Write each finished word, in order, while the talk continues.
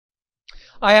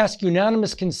I ask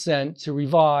unanimous consent to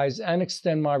revise and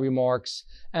extend my remarks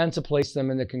and to place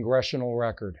them in the congressional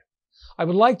record. I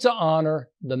would like to honor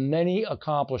the many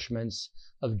accomplishments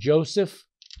of Joseph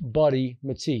Buddy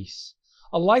Matise,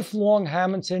 a lifelong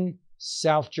Hamilton,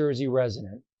 South Jersey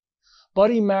resident.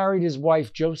 Buddy married his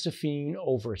wife Josephine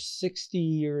over 60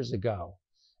 years ago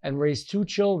and raised 2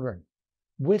 children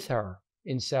with her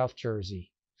in South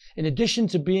Jersey. In addition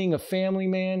to being a family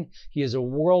man, he is a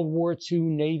World War II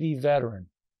Navy veteran.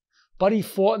 Buddy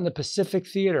fought in the Pacific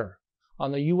Theater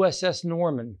on the USS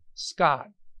Norman Scott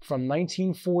from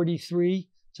 1943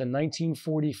 to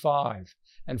 1945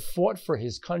 and fought for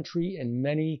his country in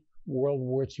many World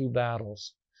War II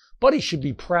battles. Buddy should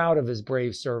be proud of his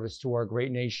brave service to our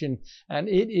great nation, and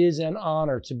it is an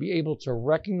honor to be able to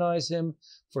recognize him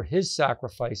for his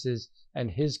sacrifices and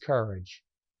his courage.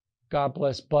 God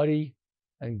bless Buddy,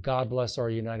 and God bless our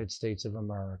United States of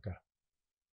America.